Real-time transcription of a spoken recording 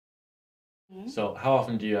So how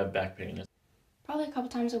often do you have back pain? Probably a couple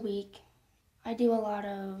times a week. I do a lot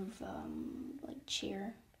of like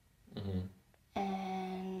cheer,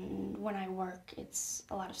 and when I work, it's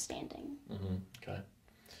a lot of standing. Okay.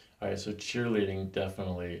 All right, so cheerleading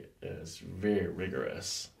definitely is very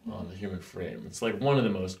rigorous on the human frame. It's like one of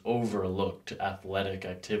the most overlooked athletic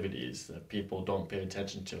activities that people don't pay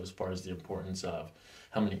attention to as far as the importance of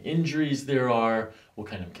how many injuries there are, what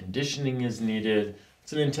kind of conditioning is needed.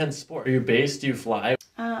 It's an intense sport. Are you base? Do you fly?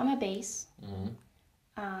 I'm a base.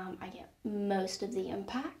 I get most of the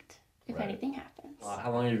impact if anything happens.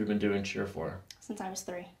 How long have you been doing cheer for? Since I was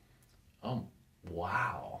 3. Oh,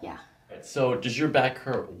 wow. Yeah. So does your back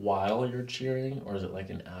hurt while you're cheering, or is it like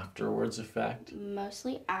an afterwards effect?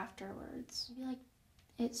 Mostly afterwards. I feel like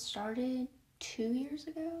it started 2 years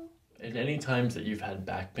ago. At any times that you've had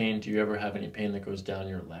back pain, do you ever have any pain that goes down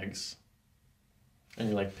your legs?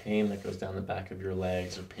 Any like pain that goes down the back of your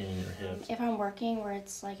legs or pain in your hips? If I'm working where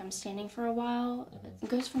it's like I'm standing for a while, it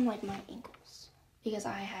goes from like my ankles because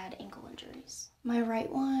I had ankle injuries. My right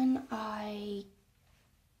one, I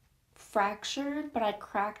fractured, but I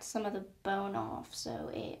cracked some of the bone off, so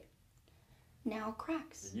it now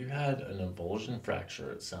cracks. You had an avulsion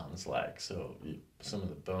fracture, it sounds like, so some of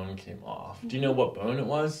the bone came off. Do you know what bone it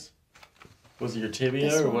was? Was it your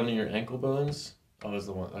tibia or one of your ankle bones? Oh, it was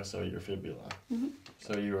the one, I saw your fibula.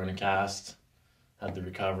 So you were in a cast, had the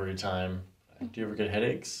recovery time. Do you ever get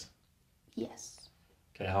headaches? Yes.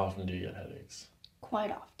 Okay, how often do you get headaches?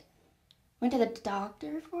 Quite often. Went to the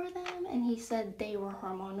doctor for them, and he said they were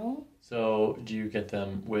hormonal. So do you get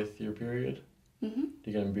them with your period? Do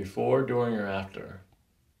you get them before, during, or after?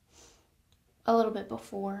 A little bit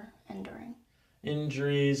before and during.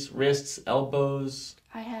 Injuries, wrists, elbows?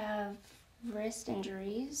 I have wrist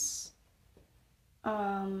injuries.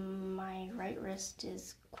 My right wrist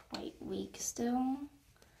is quite weak still.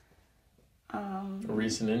 A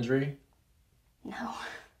recent injury? No.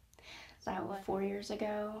 That was 4 years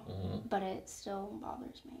ago, but it still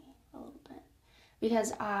bothers me a little bit.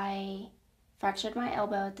 Because I fractured my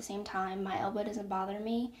elbow at the same time. My elbow doesn't bother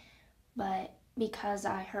me, but because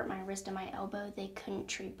I hurt my wrist and my elbow, they couldn't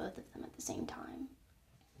treat both of them at the same time.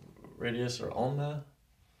 Radius or ulna?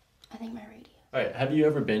 I think my radius. All right, have you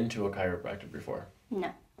ever been to a chiropractor before?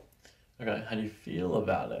 No. Okay, how do you feel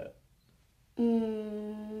about it?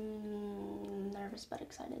 Nervous but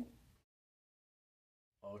excited.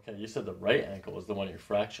 Okay, you said the right ankle was the one you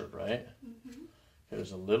fractured, right?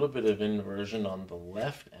 There's a little bit of inversion on the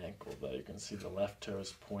left ankle that you can see the left toe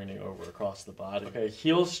is pointing over across the body. Okay,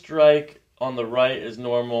 heel strike on the right is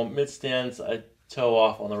normal. Mid stance, I toe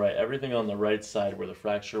off on the right. Everything on the right side where the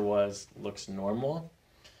fracture was looks normal.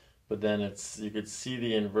 But then you could see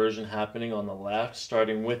the inversion happening on the left,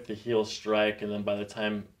 starting with the heel strike, and then by the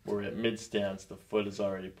time we're at mid stance, the foot is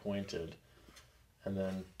already pointed, and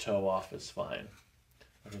then toe off is fine.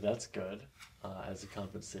 Okay, that's good as a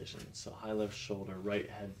compensation. So high left shoulder, right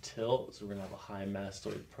head tilt. So we're gonna have a high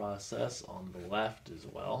mastoid process on the left as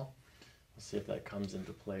well. We'll see if that comes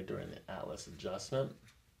into play during the atlas adjustment.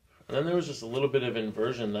 And then there was just a little bit of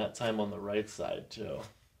inversion that time on the right side too.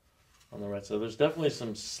 On the right side, there's definitely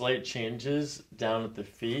some slight changes down at the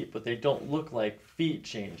feet, but they don't look like feet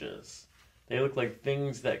changes. They look like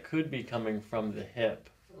things that could be coming from the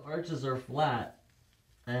hip. The arches are flat.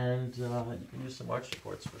 And you can use some arch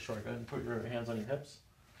supports for sure. Go ahead and put your hands on your hips.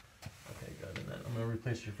 Okay, good. And then I'm going to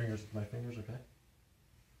replace your fingers with my fingers, okay?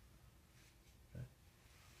 Okay.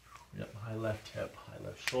 Yep, high left hip, high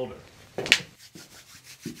left shoulder.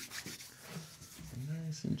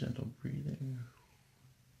 Nice and gentle breathing.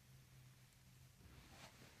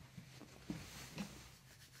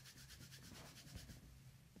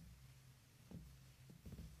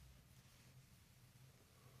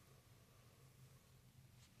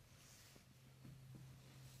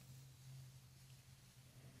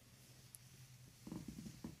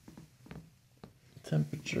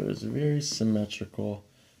 Temperature is very symmetrical,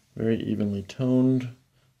 very evenly toned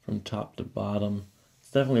from top to bottom.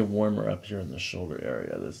 It's definitely warmer up here in the shoulder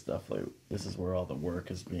area. This is where all the work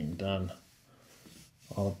is being done.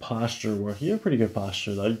 All the posture work. You have pretty good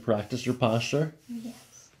posture though. You practice your posture?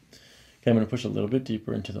 Yes. Okay, I'm going to push a little bit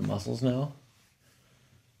deeper into the muscles now.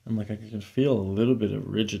 And like I can feel a little bit of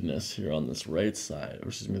rigidness here on this right side, or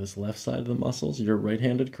excuse me, this left side of the muscles. You're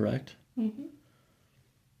right-handed, correct?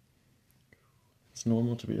 It's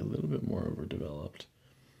normal to be a little bit more overdeveloped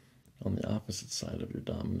on the opposite side of your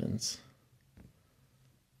dominance.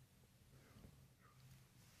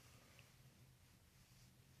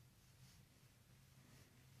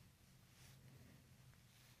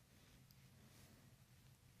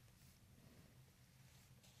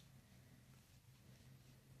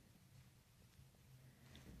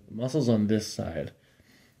 The muscles on this side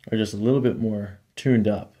are just a little bit more tuned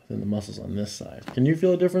up than the muscles on this side. Can you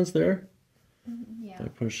feel a difference there? Yeah. If I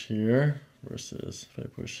push here versus if I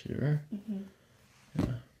push here. Yeah.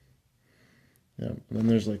 Yeah. And then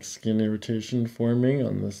there's like skin irritation forming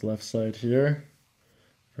on this left side here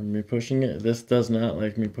from me pushing it. This does not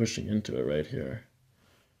like me pushing into it right here.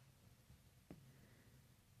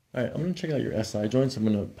 All right, I'm going to check out your SI joints. I'm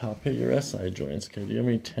going to palpate your SI joints. Okay, do you have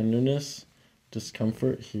any tenderness,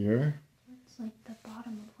 discomfort here? It's like the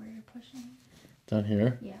bottom of where you're pushing. Down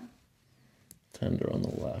here? Yeah. Tender on the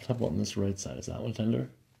left. How about on this right side? Is that one tender?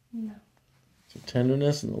 No. So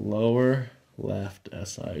tenderness in the lower left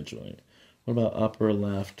SI joint. What about upper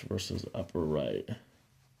left versus upper right?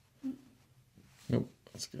 Nope,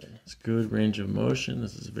 that's good. It's good range of motion.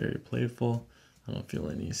 This is very playful. I don't feel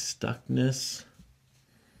any stuckness.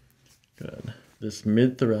 Good. This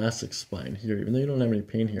mid-thoracic spine here, even though you don't have any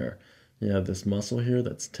pain here, you have this muscle here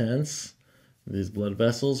that's tense. These blood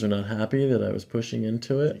vessels are not happy that I was pushing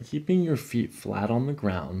into it. Keeping your feet flat on the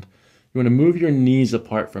ground, you want to move your knees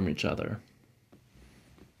apart from each other.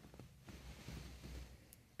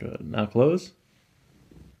 Good. Now close.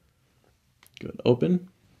 Good. Open.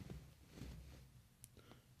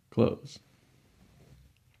 Close.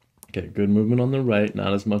 Okay, good movement on the right,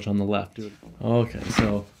 not as much on the left. Okay,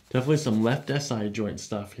 so definitely some left SI joint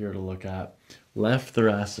stuff here to look at. Left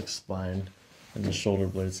thoracic spine and the shoulder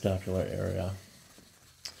blade scapular area.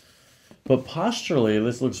 But posturally,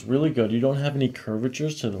 this looks really good. You don't have any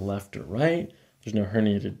curvatures to the left or right. There's no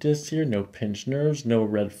herniated discs here, no pinched nerves, no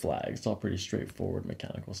red flags. It's all pretty straightforward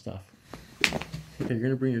mechanical stuff. Okay, you're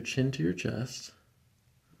going to bring your chin to your chest.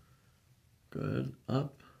 Good.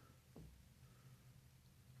 Up.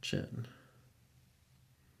 Chin.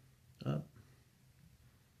 Up.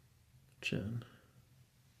 Chin.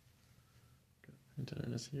 Good. And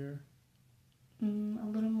tenderness here. A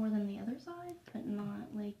little more than the other side, but not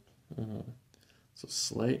like... So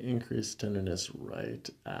slight increased tenderness right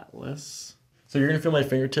atlas. So you're going to feel my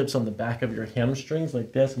fingertips on the back of your hamstrings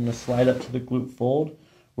like this. I'm going to slide up to the glute fold.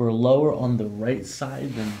 We're lower on the right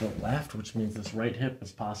side than the left, which means this right hip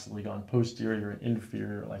has possibly gone posterior and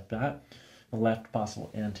inferior like that. The left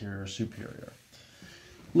possible anterior or superior.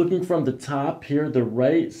 Looking from the top here, the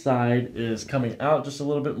right side is coming out just a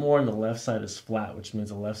little bit more and the left side is flat, which means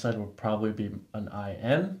the left side will probably be an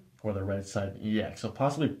IN or the right side an EX. So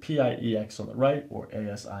possibly PIEX on the right or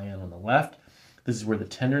ASIN on the left. This is where the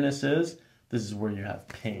tenderness is. This is where you have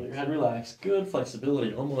pain. Let your head relax. Good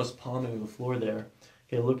flexibility, almost palming the floor there.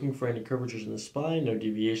 Okay, looking for any curvatures in the spine, no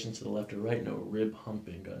deviations to the left or right, no rib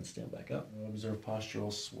humping. Go ahead and stand back up. Observe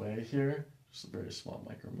postural sway here. Just very small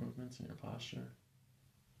micro movements in your posture.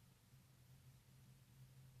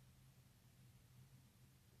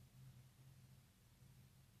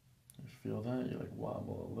 You feel that? You like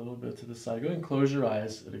wobble a little bit to the side. Go ahead and close your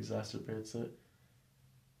eyes. It exacerbates it.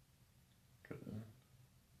 Good.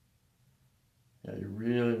 Yeah, you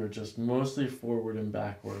really are just mostly forward and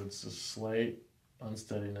backwards. A slight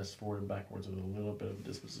unsteadiness forward and backwards with a little bit of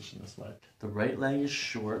disposition this way. The right leg is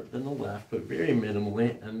short than the left, but very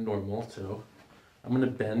minimally and normal too. I'm going to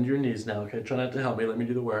bend your knees now, okay? Try not to help me. Let me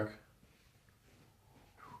do the work.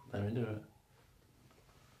 Let me do it.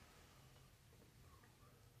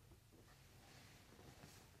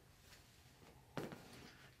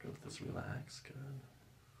 Go with this relax. Good.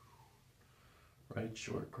 Right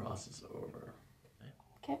short crosses over.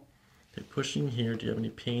 Okay. Okay, pushing here. Do you have any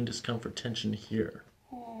pain, discomfort, tension here?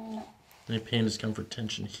 No. Any pain, discomfort,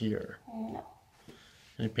 tension here? No.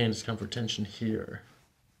 Any pain, discomfort, tension here?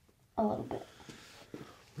 A little bit.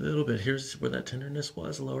 A little bit. Here's where that tenderness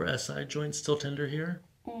was. Lower SI joint still tender here.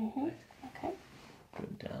 Okay.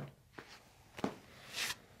 Good, down.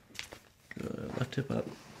 Good, left hip up.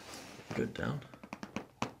 Good, down.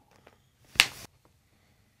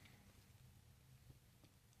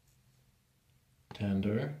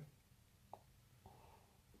 Tender.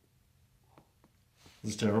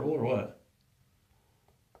 Is this terrible or what?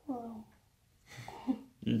 Whoa.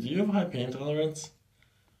 Do you have high pain tolerance?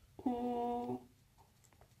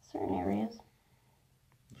 Certain areas.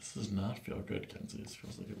 This does not feel good, Kenzie. This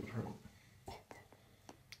feels like it would hurt.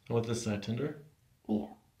 How about this side, tender? Yeah.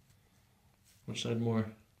 Which side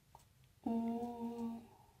more? The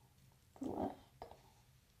left.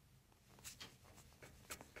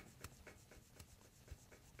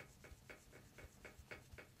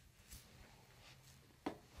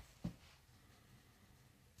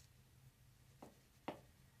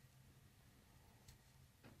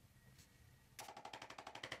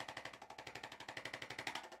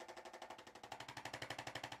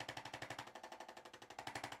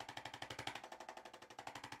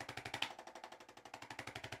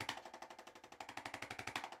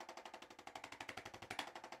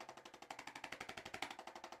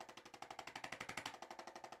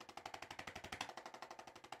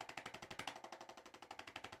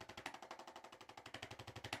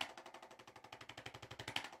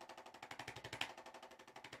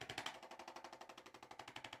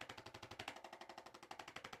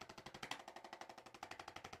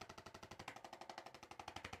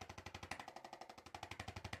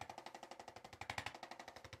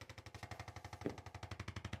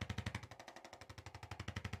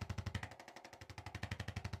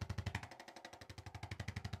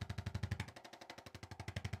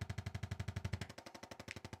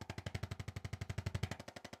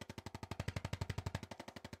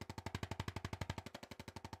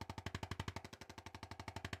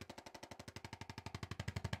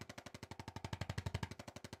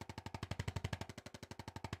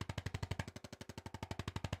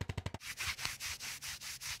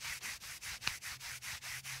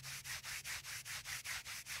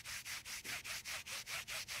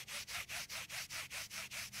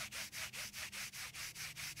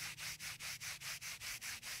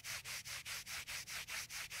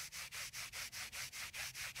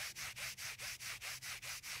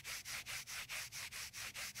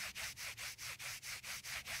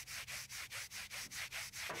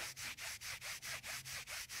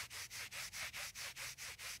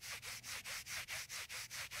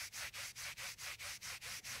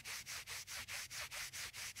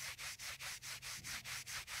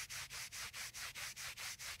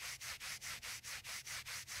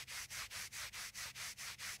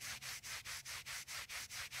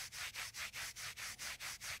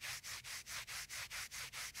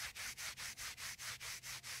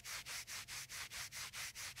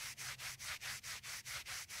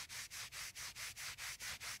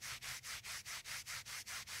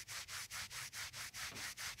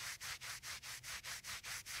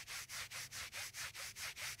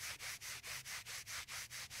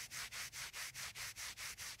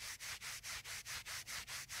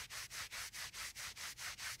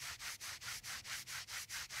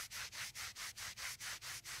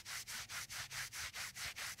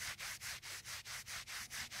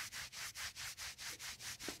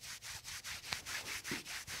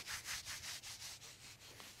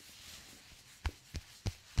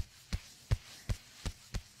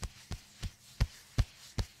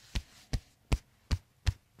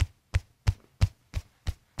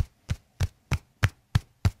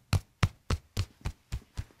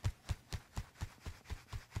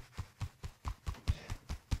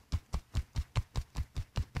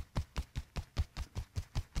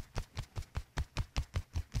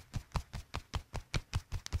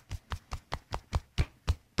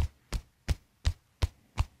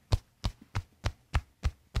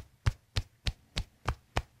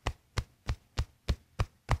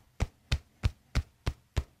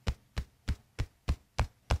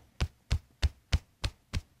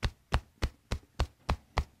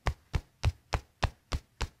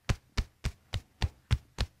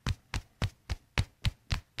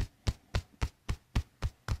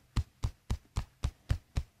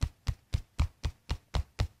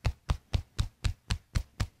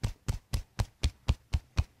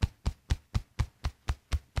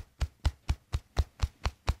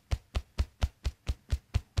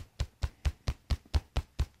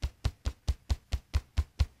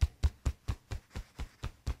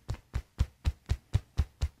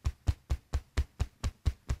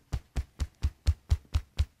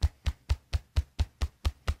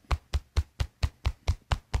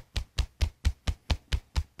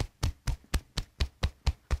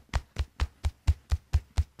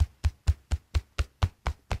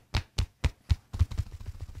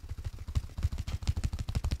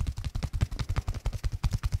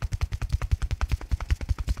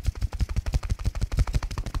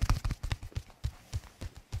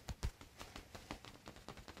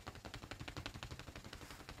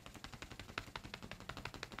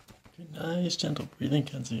 Okay, nice gentle breathing,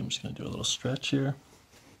 Kenzie. I'm just going to do a little stretch here.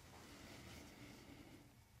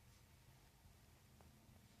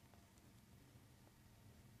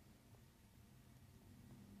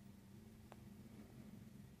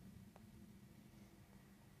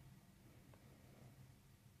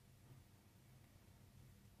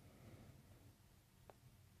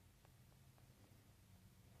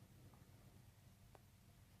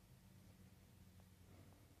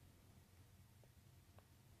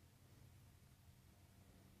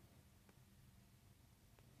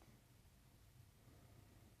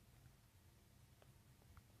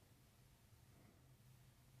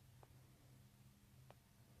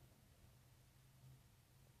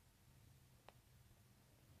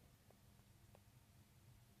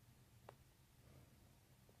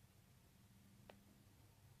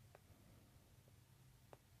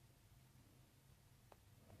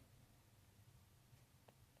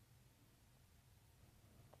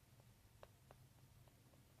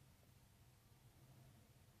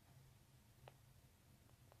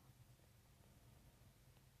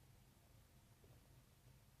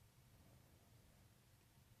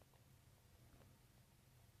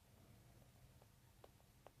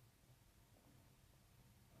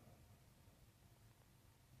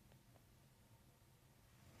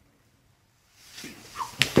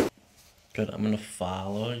 Good, I'm gonna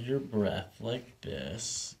follow your breath like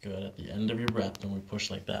this. Good, at the end of your breath, then we push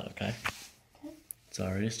like that, okay? Okay. It's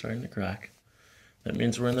already starting to crack. That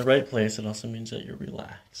means we're in the right place. It also means that you're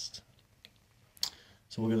relaxed.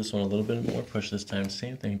 So we'll give this one a little bit more push this time.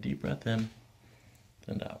 Same thing, deep breath in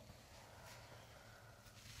and out.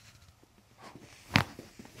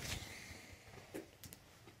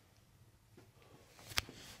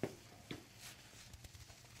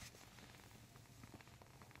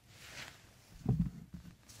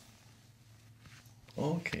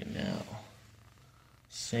 Okay, now,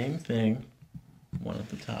 same thing, one at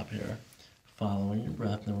the top here, following your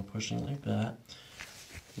breath, and we're pushing like that.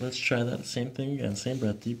 Let's try that same thing again, same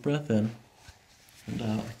breath, deep breath in and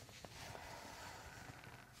out.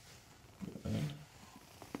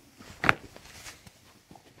 Good.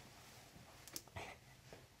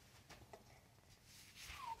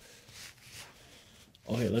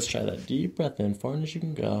 Okay, let's try that, deep breath in, far as you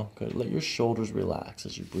can go. Good, let your shoulders relax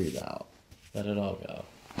as you breathe out. Let it all go.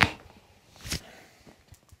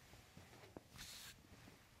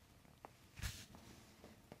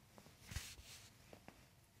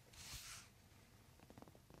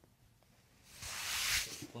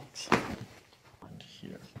 And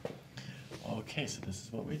here. Okay, so this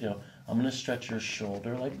is what we do. I'm going to stretch your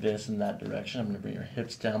shoulder like this in that direction. I'm going to bring your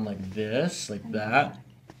hips down like this, like that,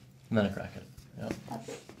 and then I crack it. Yep.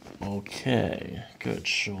 Okay, good.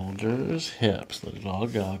 Shoulders, hips, let it all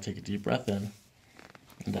go. Take a deep breath in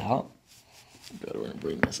and out. Good, we're gonna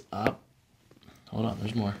bring this up. Hold on,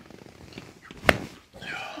 there's more.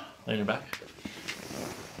 Lay on your back.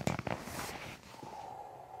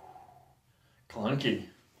 Clunky.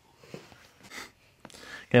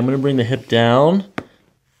 Okay, I'm gonna bring the hip down.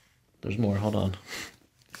 There's more, hold on.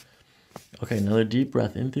 Okay, another deep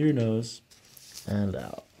breath in through your nose and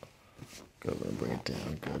out. Good, we're gonna bring it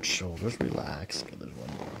down. Good, shoulders relax. Good, there's one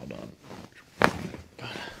more, hold on. Good,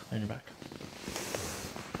 lay on your back.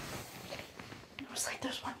 It was like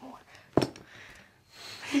there's one more.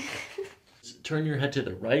 Turn your head to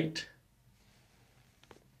the right.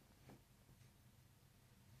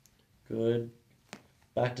 Good.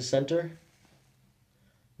 Back to center.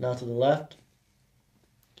 Now to the left.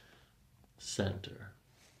 Center.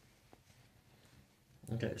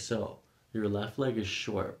 Okay, so your left leg is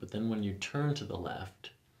short, but then when you turn to the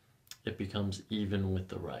left, it becomes even with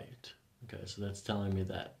the right. Okay, so that's telling me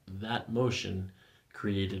that that motion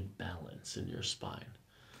created balance in your spine.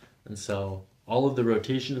 And so all of the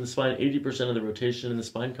rotation in the spine, 80% of the rotation in the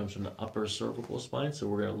spine comes from the upper cervical spine. So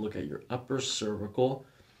we're going to look at your upper cervical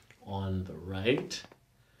on the right,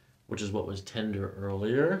 which is what was tender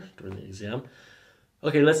earlier during the exam.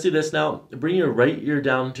 Okay, let's do this now. Bring your right ear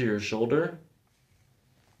down to your shoulder.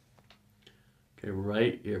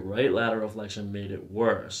 Okay, your right lateral flexion made it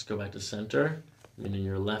worse. Go back to center, meaning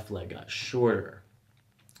your left leg got shorter.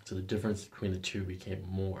 So the difference between the two became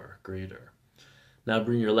greater. Now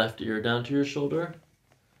bring your left ear down to your shoulder.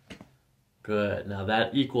 Good. Now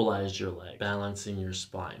that equalized your leg, balancing your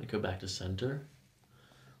spine. Go back to center.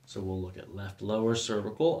 So we'll look at left lower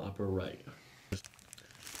cervical, upper right.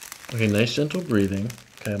 Okay, nice gentle breathing.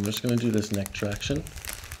 Okay, I'm just going to do this neck traction.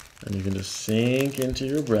 And you can just sink into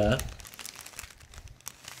your breath.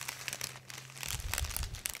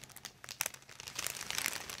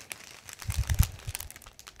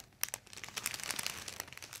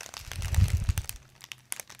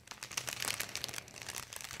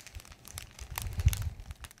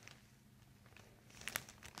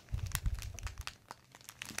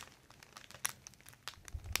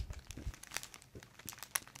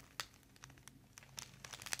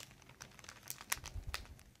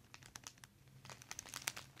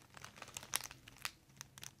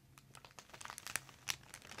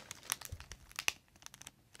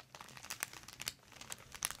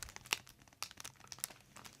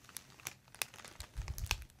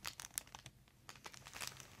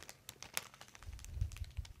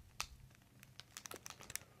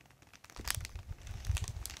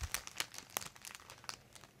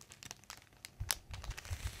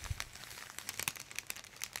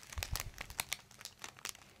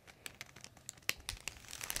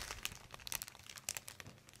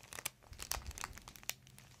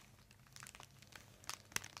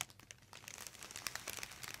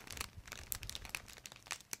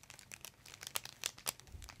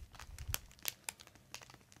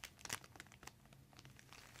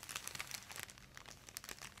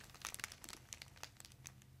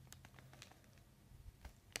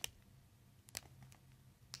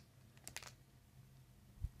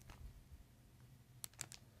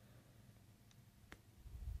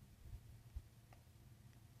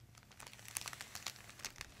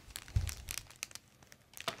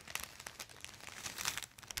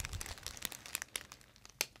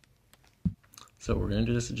 So we're going to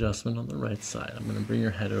do this adjustment on the right side. I'm going to bring your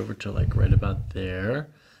head over to like right about there.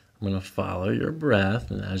 I'm going to follow your breath,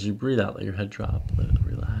 and as you breathe out, let your head drop. Let it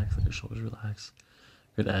relax, let your shoulders relax.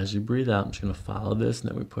 Good. As you breathe out, I'm just going to follow this, and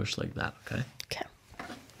then we push like that, okay? Okay.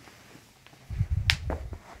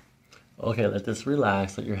 Okay, let this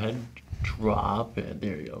relax. Let your head drop, and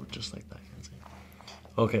there you go, just like that.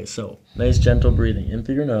 Okay, so nice gentle breathing in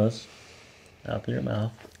through your nose, out through your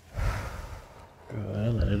mouth.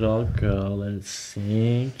 Good, let it all go. Let it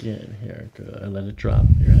sink in here. Good, let it drop.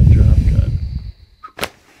 Your head drop. Good.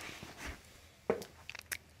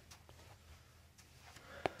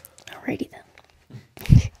 Alrighty then.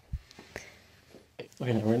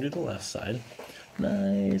 Okay, now we're going to do the left side.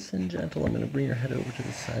 Nice and gentle. I'm going to bring your head over to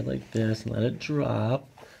the side like this and let it drop.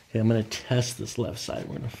 Okay, I'm going to test this left side.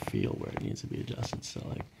 We're going to feel where it needs to be adjusted. So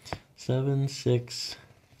like 7, 6,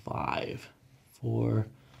 5, 4.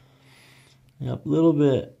 Yep, a little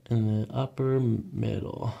bit in the upper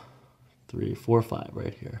middle. 3, 4, 5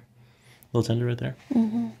 right here. A little tender right there?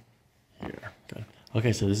 Mm-hmm. Here, good.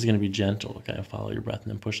 Okay, so this is going to be gentle. Okay, follow your breath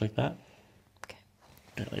and then push like that. Okay.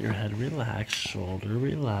 Okay, let your head relax, shoulder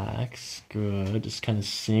relax. Good. Just kind of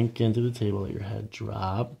sink into the table. Let your head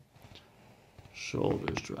drop.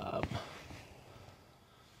 Shoulders drop.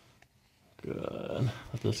 Good.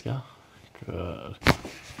 Let this go. Good.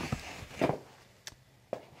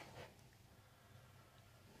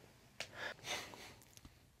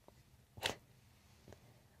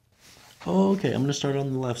 Okay, I'm going to start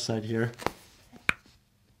on the left side here.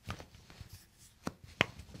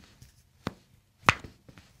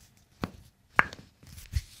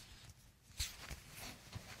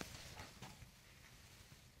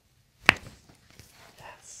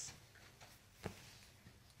 Yes.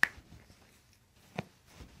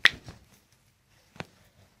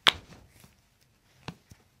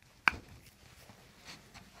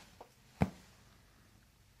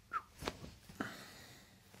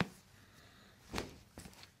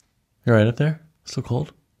 You all right up there? Still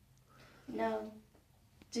cold? No.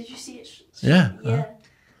 Did you see it? Yeah. Yeah.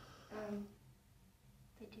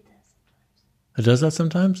 They do that sometimes. It does that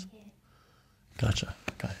sometimes? Yeah. Gotcha.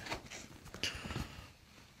 Okay.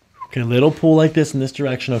 Okay, little pull like this in this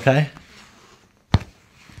direction, okay?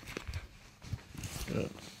 Good.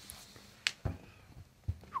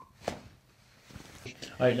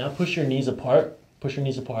 All right, now push your knees apart. Push your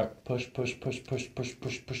knees apart. Push, push, push, push, push,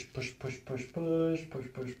 push, push, push, push, push, push,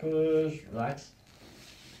 push, push, push. Relax.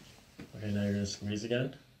 Okay, now you're gonna squeeze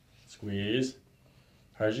again. Squeeze.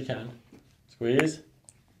 Hard as you can. Squeeze.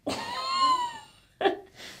 Why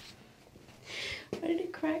did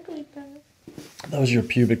it crack like that? That was your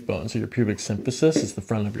pubic bone. So your pubic symphysis is the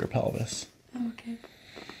front of your pelvis. Okay.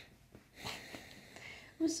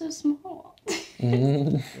 It was so small.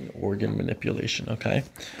 Organ manipulation, okay?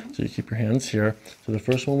 So you keep your hands here. So the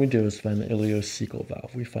first one we do is find the ileocecal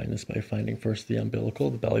valve. We find this by finding first the umbilical,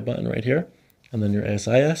 the belly button right here, and then your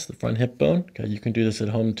ASIS, the front hip bone. Okay, you can do this at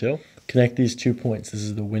home too. Connect these 2 points. This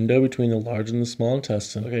is the window between the large and the small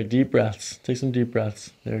intestine. Okay, deep breaths. Take some deep breaths.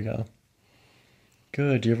 There you go.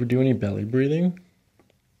 Good. Do you ever do any belly breathing?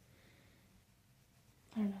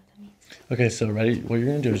 I don't know what that means. Okay, so ready? What you're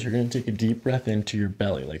going to do is you're going to take a deep breath into your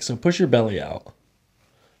belly. Like, so push your belly out.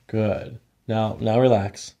 Good. Now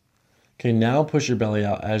relax. Okay, now push your belly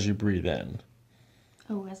out as you breathe in.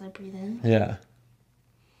 Oh, as I breathe in? Yeah.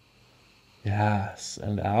 Yes.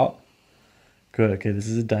 And out. Good. Okay, this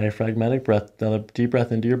is a diaphragmatic breath. Another deep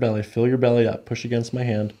breath into your belly. Fill your belly up. Push against my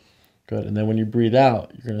hand. Good. And then when you breathe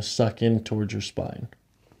out, you're going to suck in towards your spine.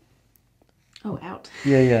 Oh, out.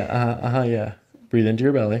 Yeah. Yeah. Breathe into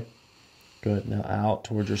your belly. Good. Now out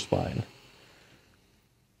towards your spine.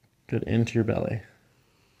 Good. Into your belly.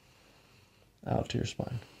 Out to your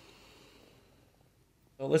spine.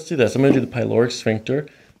 So let's do this. I'm going to do the pyloric sphincter.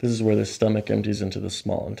 This is where the stomach empties into the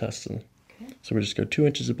small intestine. Okay. So we just go 2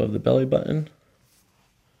 inches above the belly button.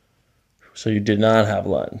 So you did not have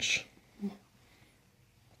lunch. No.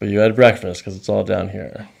 But you had breakfast because it's all down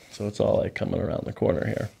here. So it's all like coming around the corner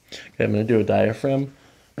here. Okay, I'm going to do a diaphragm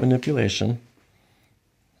manipulation.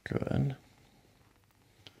 Good.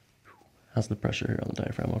 How's the pressure here on the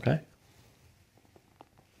diaphragm, okay?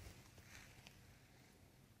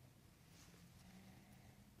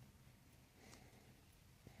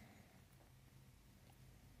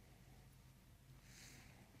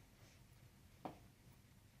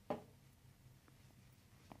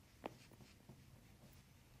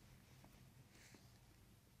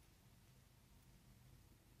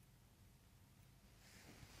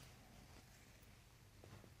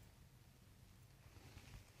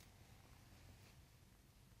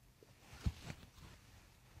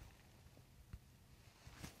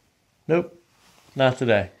 Nope. Not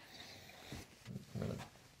today. I'm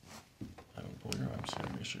gonna pull your arms here.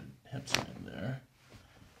 Make sure your hips are in there.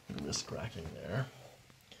 Your wrist cracking there.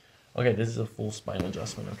 Okay, this is a full spine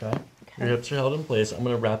adjustment, okay? Your hips are held in place. I'm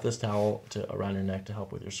going to wrap this towel around your neck to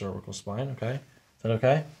help with your cervical spine, okay? Is that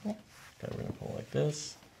okay? Yeah. Okay, we're going to pull like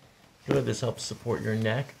this. Good, this helps support your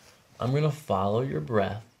neck. I'm going to follow your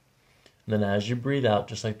breath. And then as you breathe out,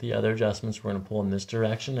 just like the other adjustments, we're going to pull in this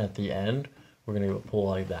direction. At the end, we're going to pull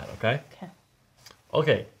like that, okay? Okay.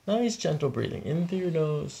 Okay, nice gentle breathing. In through your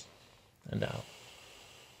nose and out.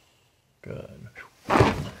 Good.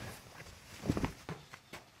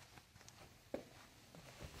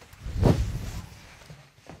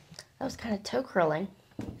 That was kind of toe curling.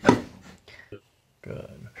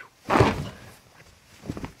 Good.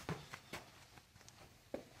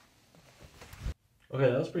 Okay,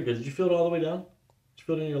 that was pretty good. Did you feel it all the way down? Did you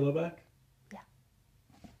feel it in your low back? Yeah.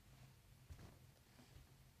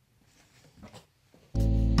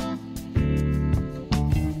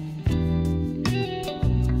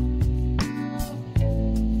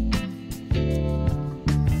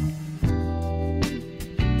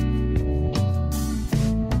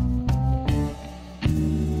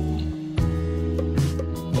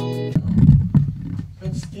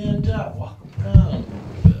 Good, stand up, walk around.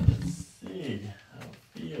 Good, let's see how it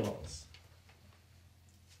feels.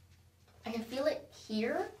 I can feel it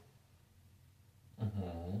here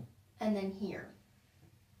Mm-hmm. and then here.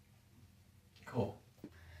 Cool. I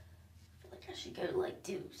feel like I should go like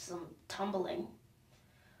do some tumbling.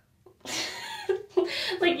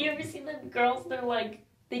 Like, you ever seen them girls? They're like,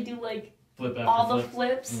 they do like Flip after all the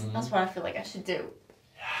flip. flips. Mhm. That's what I feel like I should do.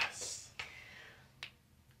 Yes.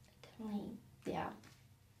 Definitely, yeah.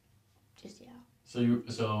 Just yeah. So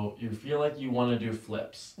you feel like you want to do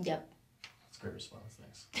flips. Yep. That's a great response,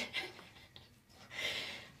 thanks.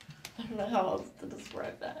 I don't know how else to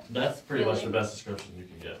describe that. That's pretty much the Feeling. best description you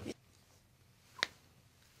can give.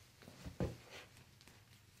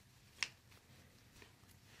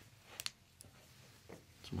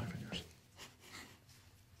 It's my fingers.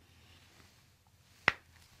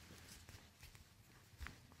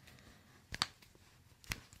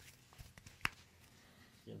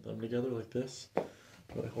 Get them together like this.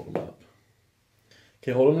 Really hold them up.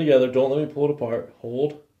 Okay, hold them together. Don't let me pull it apart.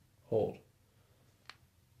 Hold, hold,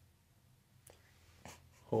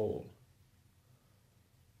 hold.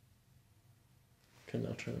 Okay,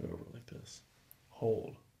 now turn it over like this.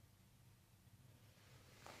 Hold,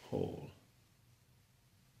 hold.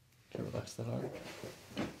 Okay, relax the heart.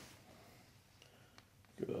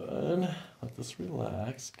 Good. Let this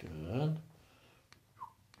relax. Good.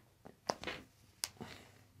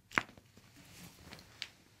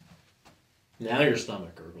 Now your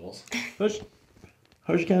stomach gurgles. Push.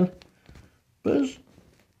 Hard as you can. Push.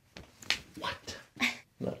 What?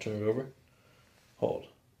 Now turn it over. Hold.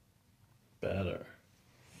 Better.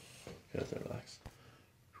 Okay, let's relax.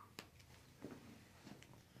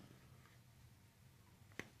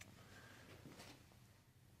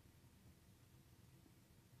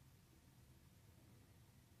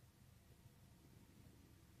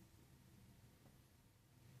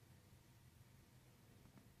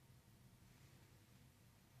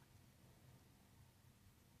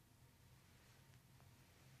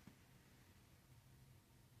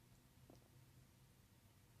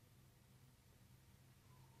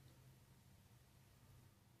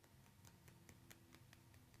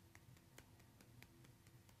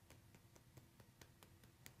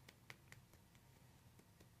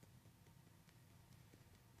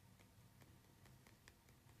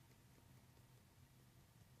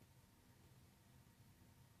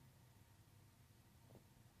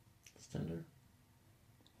 It's tender.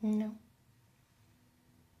 No.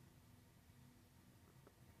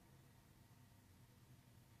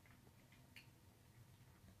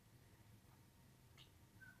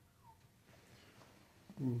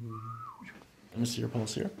 Let me see your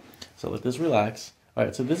pulse here. So let this relax. All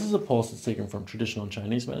right, so this is a pulse that's taken from traditional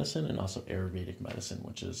Chinese medicine and also Ayurvedic medicine,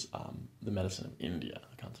 which is the medicine of India,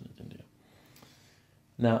 the continent of India.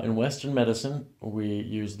 Now, in Western medicine, we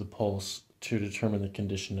use the pulse to determine the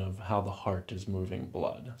condition of how the heart is moving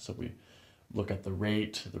blood. So we look at the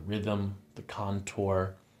rate, the rhythm, the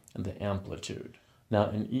contour, and the amplitude. Now,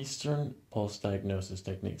 in Eastern pulse diagnosis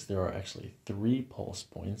techniques, there are actually 3 pulse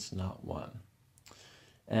points, not 1.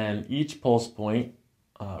 And each pulse point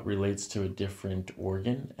relates to a different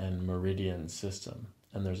organ and meridian system.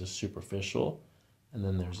 And there's a superficial, and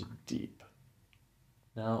then there's a deep.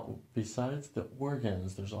 Now, besides the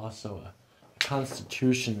organs, there's also a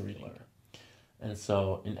constitution reader. And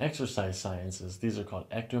so in exercise sciences, these are called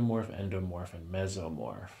ectomorph, endomorph, and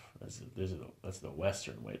mesomorph. That's the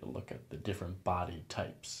Western way to look at the different body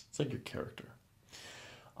types. It's like your character.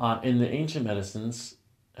 In the ancient medicines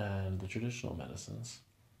and the traditional medicines,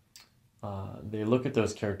 they look at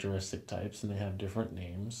those characteristic types and they have different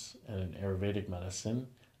names. And in Ayurvedic medicine,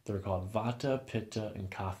 they're called Vata, Pitta, and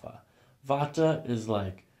Kapha. Vata is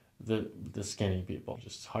like the skinny people,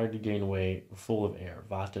 just hard to gain weight, full of air.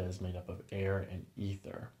 Vata is made up of air and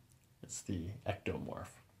ether. It's the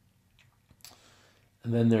ectomorph.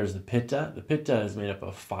 And then there's the Pitta. The Pitta is made up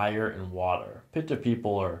of fire and water. Pitta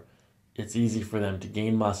people it's easy for them to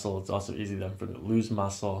gain muscle. It's also easy for them to lose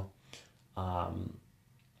muscle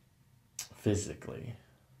physically.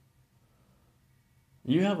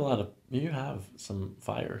 You have some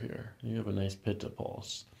fire here. You have a nice Pitta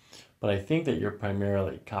pulse. But I think that you're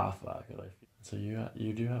primarily Kapha. So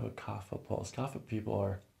you do have a Kapha pulse. Kapha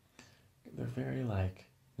people they're very like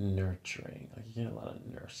nurturing. Like you get a lot of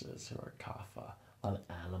nurses who are Kapha. A lot of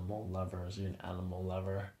animal lovers. Are you an animal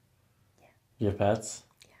lover? Yeah. You have pets?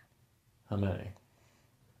 Yeah. How many?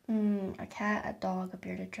 A cat, a dog, a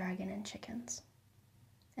bearded dragon, and chickens.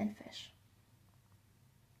 And fish.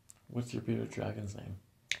 What's your bearded dragon's name?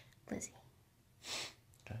 Lizzie.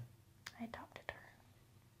 Okay. I adopted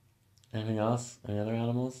her. Anything else? Any other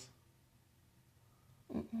animals?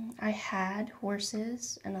 I had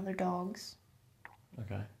horses and other dogs.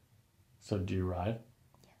 Okay. So do you ride?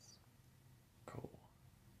 Yes. Cool.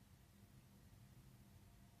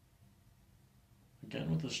 Again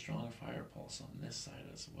with a strong fire pulse on this side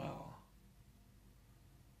as well.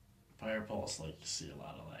 Fire pulse, like you see a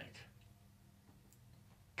lot of like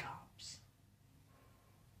cops,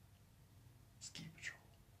 ski patrol,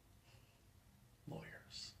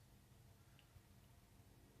 lawyers.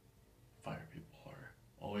 Fire people are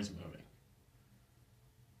always moving.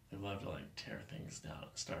 They love to like tear things down,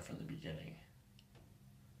 start from the beginning.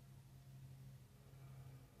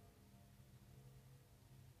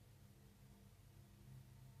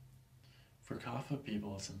 For Kapha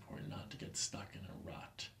people, it's important not to get stuck in a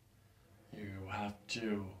rut. You have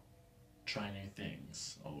to try new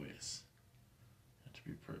things always.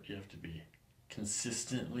 You have to be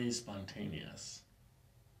consistently spontaneous.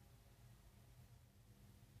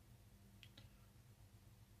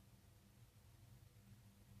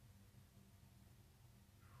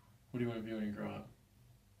 What do you want to be when you grow up?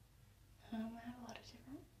 I have a lot of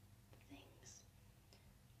different things.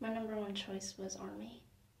 My number one choice was Army.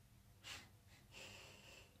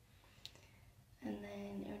 And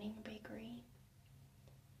then owning a bakery.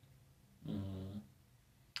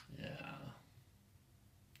 Yeah.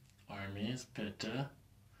 Army is Pitta,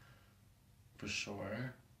 for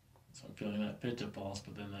sure. So I'm feeling that Pitta pulse,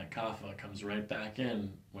 but then that Kapha comes right back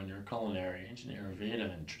in when you're culinary. Ancient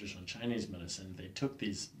Ayurveda and traditional Chinese medicine, they took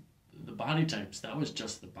the body types, that was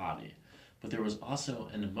just the body. But there was also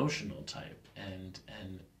an emotional type and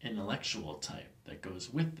an intellectual type that goes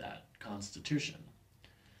with that constitution.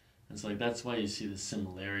 And so that's why you see the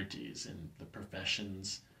similarities in the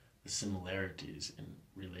professions, the similarities in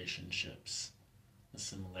relationships, the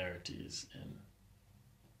similarities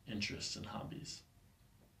in interests and hobbies.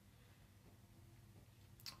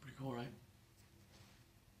 Pretty cool, right?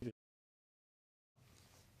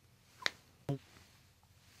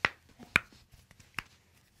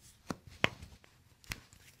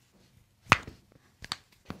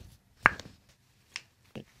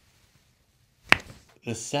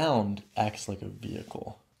 The sound acts like a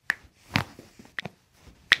vehicle.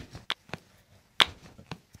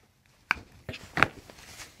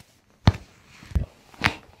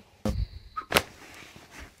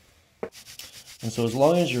 And so as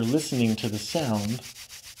long as you're listening to the sound,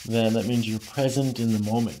 then that means you're present in the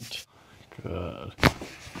moment. Good.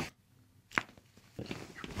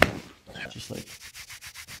 Just like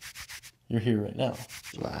you're here right now.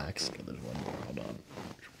 Relax. There's one more. Hold on.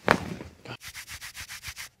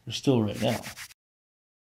 You're still right now.